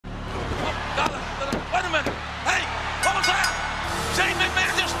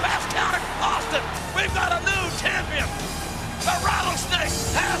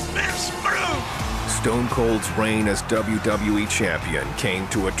Stone Cold's reign as WWE Champion came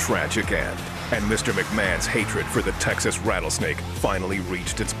to a tragic end, and Mr. McMahon's hatred for the Texas Rattlesnake finally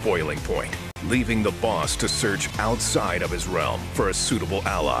reached its boiling point, leaving the boss to search outside of his realm for a suitable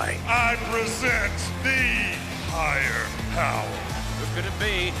ally. I present the higher power. Who could it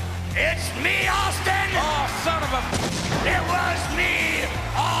be? It's me, Austin! Oh, son of a... It was me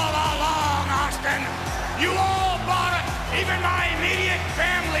all along, Austin! You all bought it! Even my immediate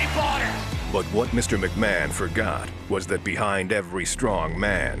family bought it! But what Mr. McMahon forgot was that behind every strong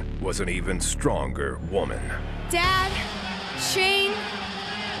man was an even stronger woman. Dad, Shane,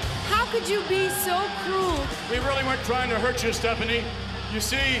 how could you be so cruel? We really weren't trying to hurt you, Stephanie. You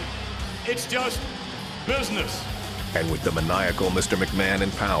see, it's just business. And with the maniacal Mr. McMahon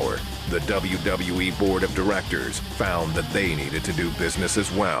in power, the WWE Board of Directors found that they needed to do business as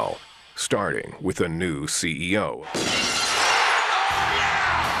well, starting with a new CEO.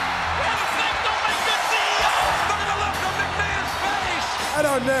 At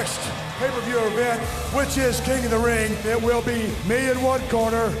our next pay-per-view event, which is King of the Ring, it will be me in one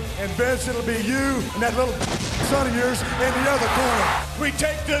corner, and Vince, it'll be you and that little son of yours in the other corner. We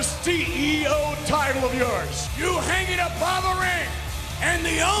take this CEO title of yours. You hang it above a ring, and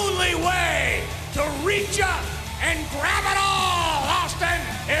the only way to reach up and grab it all, Austin,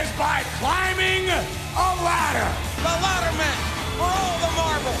 is by climbing a ladder. The ladder match for all the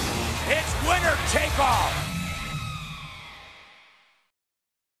marbles. It's winner take all.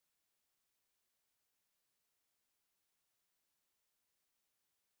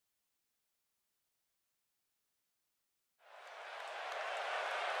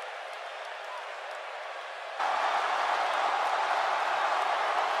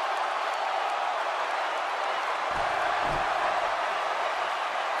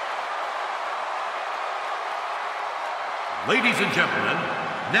 Ladies and gentlemen,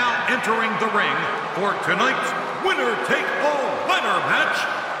 now entering the ring for tonight's winner-take-all ladder match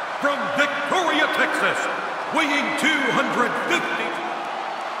from Victoria, Texas, weighing 250.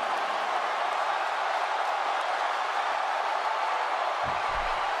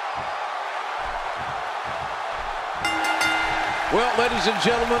 Well, ladies and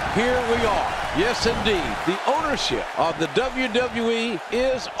gentlemen, here we are. Yes, indeed. The ownership of the WWE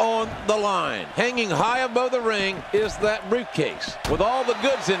is on the line. Hanging high above the ring is that briefcase with all the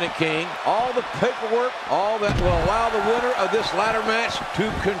goods in it, King, all the paperwork, all that will allow the winner of this ladder match to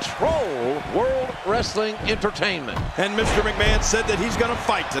control World Wrestling Entertainment. And Mr. McMahon said that he's going to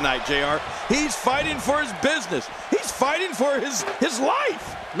fight tonight, JR. He's fighting for his business. He's fighting for his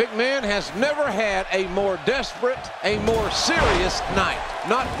life. McMahon has never had a more desperate, a more serious night.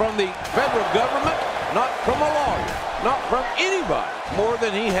 Not from the federal government, not from a lawyer, not from anybody more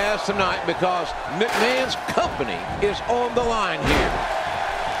than he has tonight, because McMahon's company is on the line here.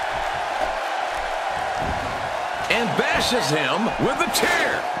 And bashes him with a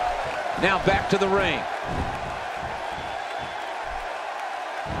chair. Now back to the ring.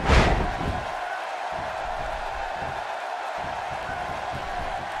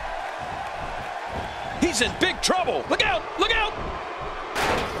 He's in big trouble. Look out! Look out!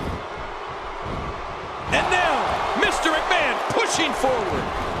 And now, Mr. McMahon pushing forward.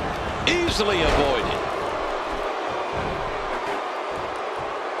 Easily avoided.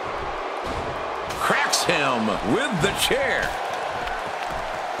 Cracks him with the chair.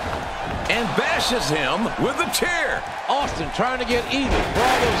 And bashes him with the chair. Austin trying to get even for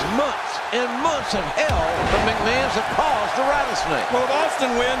all those months and months of hell the McMahons have caused the Rattlesnake. Well, if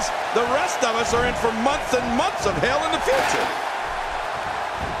Austin wins, the rest of us are in for months and months of hell in the future.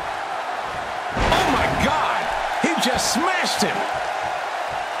 Oh my God! He just smashed him.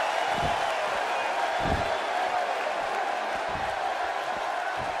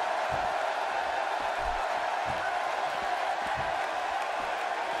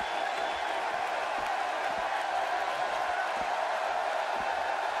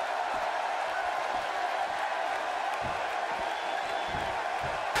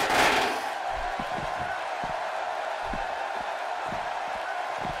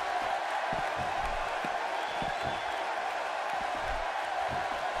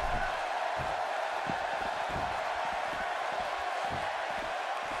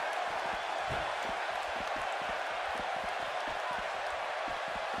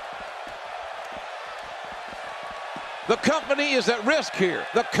 The company is at risk here.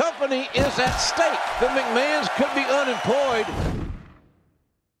 The company is at stake. The McMahons could be unemployed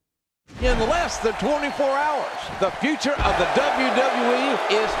in less than 24 hours. The future of the WWE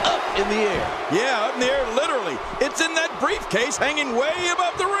is up in the air. Yeah, up in the air, literally. It's in that briefcase hanging way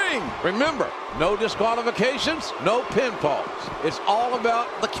above the ring. Remember, no disqualifications, no pinfalls. It's all about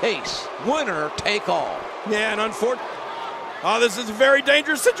the case. Winner take all. Yeah, and unfortunately, oh, this is a very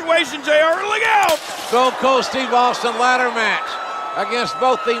dangerous situation, JR. Look out! Stone Cold Steve Austin ladder match against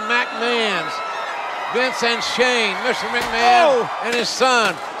both the McMahons, Vince and Shane, Mr. McMahon and his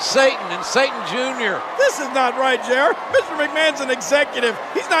son, Satan and Satan Jr. This is not right, JR. Mr. McMahon's an executive.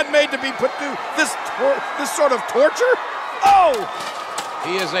 He's not made to be put through this sort of torture. Oh!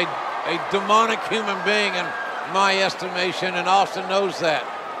 He is a demonic human being in my estimation, and Austin knows that.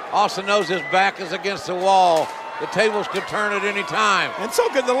 Austin knows his back is against the wall. The tables could turn at any time. And so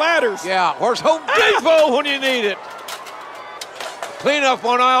could the ladders. Yeah, where's Home Depot when you need it? Cleanup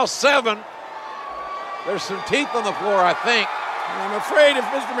on aisle 7. There's some teeth on the floor, I think. I'm afraid if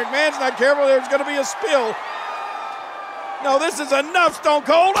Mr. McMahon's not careful, there's going to be a spill. No, this is enough, Stone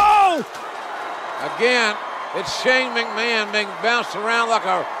Cold. Oh! Again, it's Shane McMahon being bounced around like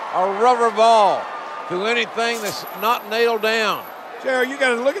a rubber ball through anything that's not nailed down. Jerry, you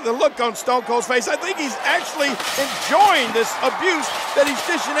got to look at the look on Stone Cold's face. I think he's actually enjoying this abuse that he's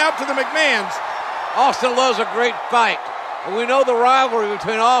dishing out to the McMahons. Austin loves a great fight. And we know the rivalry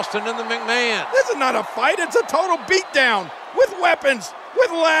between Austin and the McMahons. This is not a fight, it's a total beatdown. With weapons,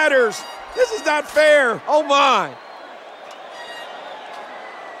 with ladders. This is not fair. Oh my.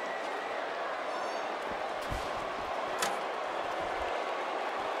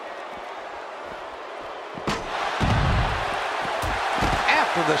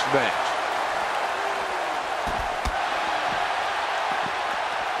 After this match,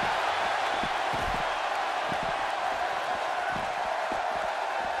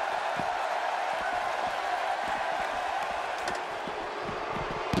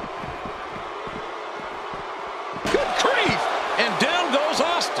 and down goes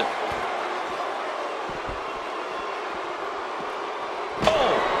Austin.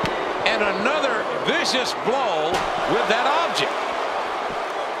 Oh, and another vicious blow with that object.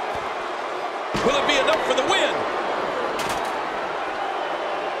 Will it be enough for the win?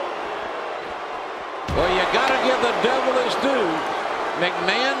 Well, you gotta give the devil his due.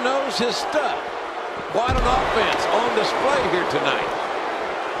 McMahon knows his stuff. Quite an offense on display here tonight.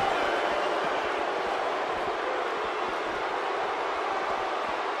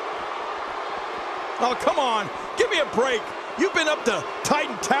 Oh, come on. Give me a break. You've been up to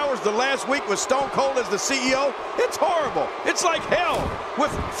Titan Towers the last week with Stone Cold as the CEO. It's horrible. It's like hell with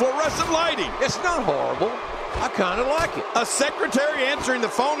fluorescent lighting. It's not horrible. I kind of like it. A secretary answering the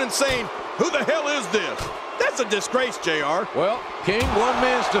phone and saying, "Who the hell is this?" That's a disgrace, JR. Well, King, one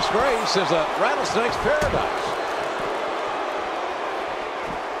man's disgrace is a rattlesnake's paradise.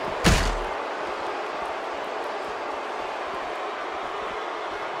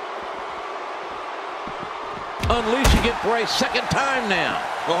 Unleashing it for a second time now.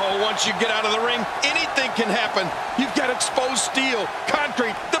 Oh, once you get out of the ring, anything can happen. You've got exposed steel,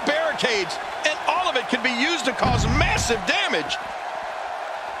 concrete, the barricades, and all of it can be used to cause massive damage.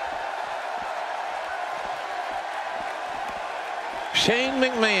 Shane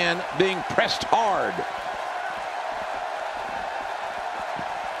McMahon being pressed hard.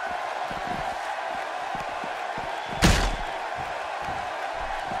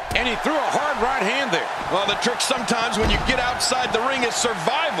 And he threw a hard right hand there. Well, the trick sometimes when you get outside the ring is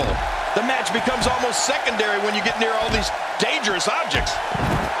survival. The match becomes almost secondary when you get near all these dangerous objects.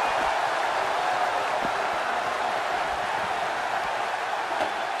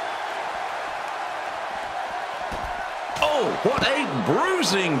 Oh, what a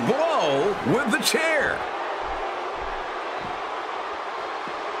bruising blow with the chair.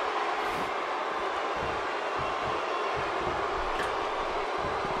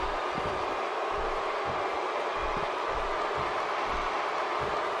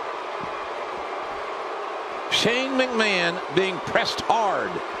 Shane McMahon being pressed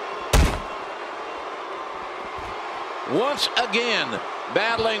hard. Once again,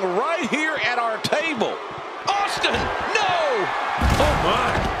 battling right here at our table. Austin, no! Oh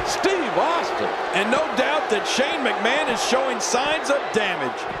my, Steve Austin. And no doubt that Shane McMahon is showing signs of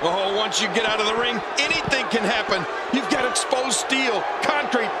damage. Oh, once you get out of the ring, anything can happen. You've got exposed steel,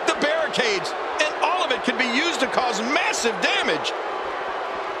 concrete, the barricades, and all of it can be used to cause massive damage.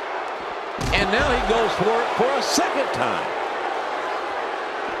 And now he goes for it for a second time.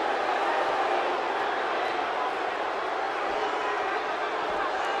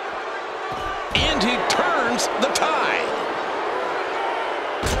 And he turns the tide.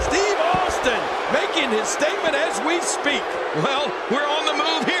 Steve Austin making his statement as we speak. Well, we're on the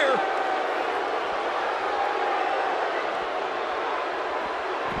move here.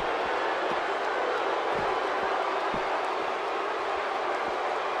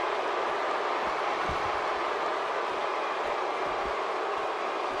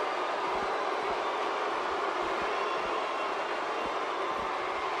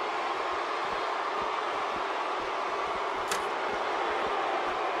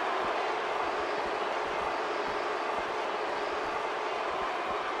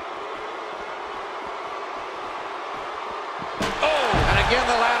 again,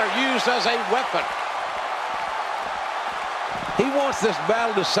 the ladder used as a weapon. He wants this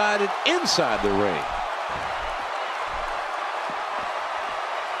battle decided inside the ring.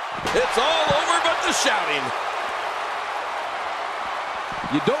 It's all over but the shouting.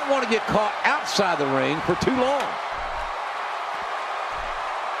 You don't want to get caught outside the ring for too long.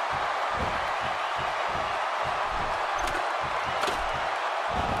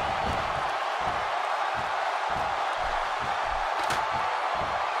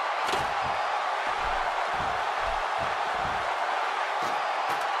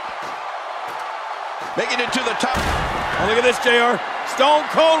 Making it to the top. Oh, look at this, JR. Stone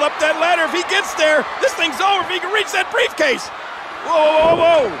Cold up that ladder. If he gets there, this thing's over. If he can reach that briefcase. Whoa, whoa,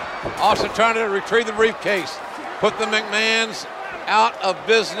 whoa. Also trying to retrieve the briefcase. Put the McMahons out of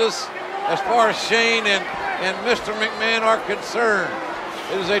business as far as Shane and Mr. McMahon are concerned.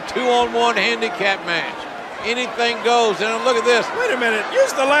 It is a 2-on-1 handicap match. Anything goes. And look at this. Wait a minute.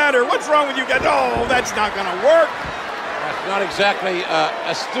 Use the ladder. What's wrong with you guys? Oh, that's not going to work. That's not exactly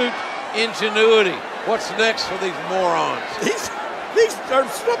astute ingenuity. What's next for these morons? These are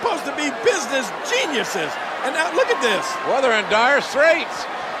supposed to be business geniuses. And now look at this. Well, they're in dire straits.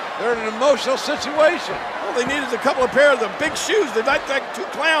 They're in an emotional situation. All they need is a couple of pairs of big shoes. They'd like two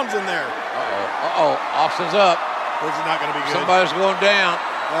clowns in there. Uh-oh. Austin's up. This is not going to be good. Somebody's going down.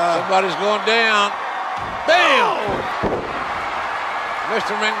 Somebody's going down. Bam!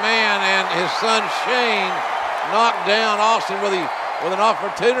 Mr. McMahon and his son Shane knocked down Austin with an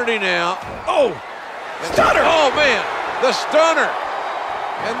opportunity now. Oh! Stunner! Oh, man. The stunner.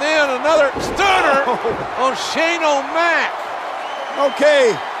 And then another stunner on Shane O'Mac.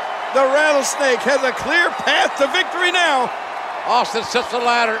 Okay. The Rattlesnake has a clear path to victory now. Austin sets the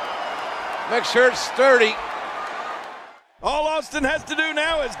ladder. Make sure it's sturdy. All Austin has to do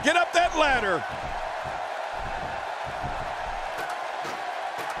now is get up that ladder.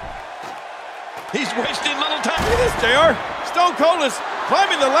 He's wasting little time. Look at this, JR. Stone Cold is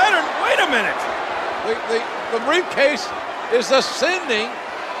climbing the ladder. Wait a minute. The briefcase is ascending,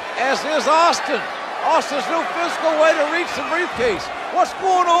 as is Austin. Austin's no physical way to reach the briefcase. What's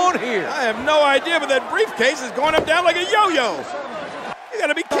going on here? I have no idea, but that briefcase is going up down like a yo-yo. You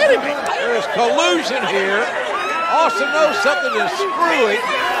gotta be kidding me. There is collusion here. Austin knows something is screwy.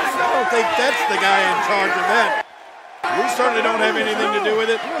 I don't think that's the guy in charge of that. We certainly don't have anything to do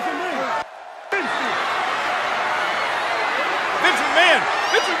with it.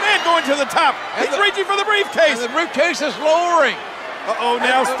 Vince McMahon going to the top. He's reaching for the briefcase. And the briefcase is lowering. Uh-oh,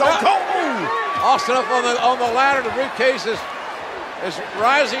 now Stone Cold. Austin up on the ladder. The briefcase is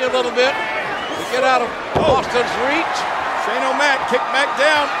rising a little bit to get out of Austin's reach. Shane O'Mac kicked back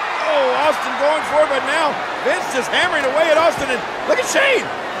down. Oh, Austin going for it, but now Vince just hammering away at Austin. And look at Shane.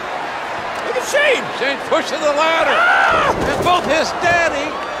 Look at Shane. Shane pushing the ladder. And both his daddy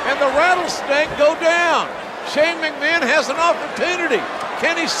and the Rattlesnake go down. Shane McMahon has an opportunity.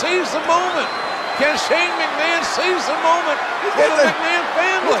 Can he seize the moment? Can Shane McMahon seize the moment for the McMahon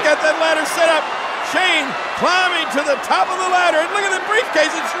family? He's got that ladder set up. Shane climbing to the top of the ladder. And look at the briefcase.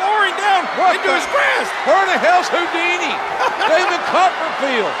 It's lowering down into his grasp. Where the hell's Houdini? David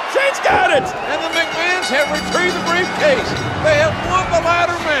Copperfield. Shane's got it. And the McMahons have retrieved the briefcase. They have won the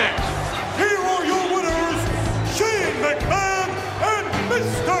ladder match. Here are your winners, Shane McMahon and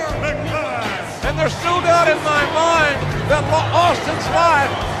Mr. McMahon. And there's no doubt in my mind that Austin's life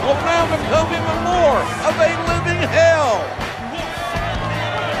will now become even more of a living hell.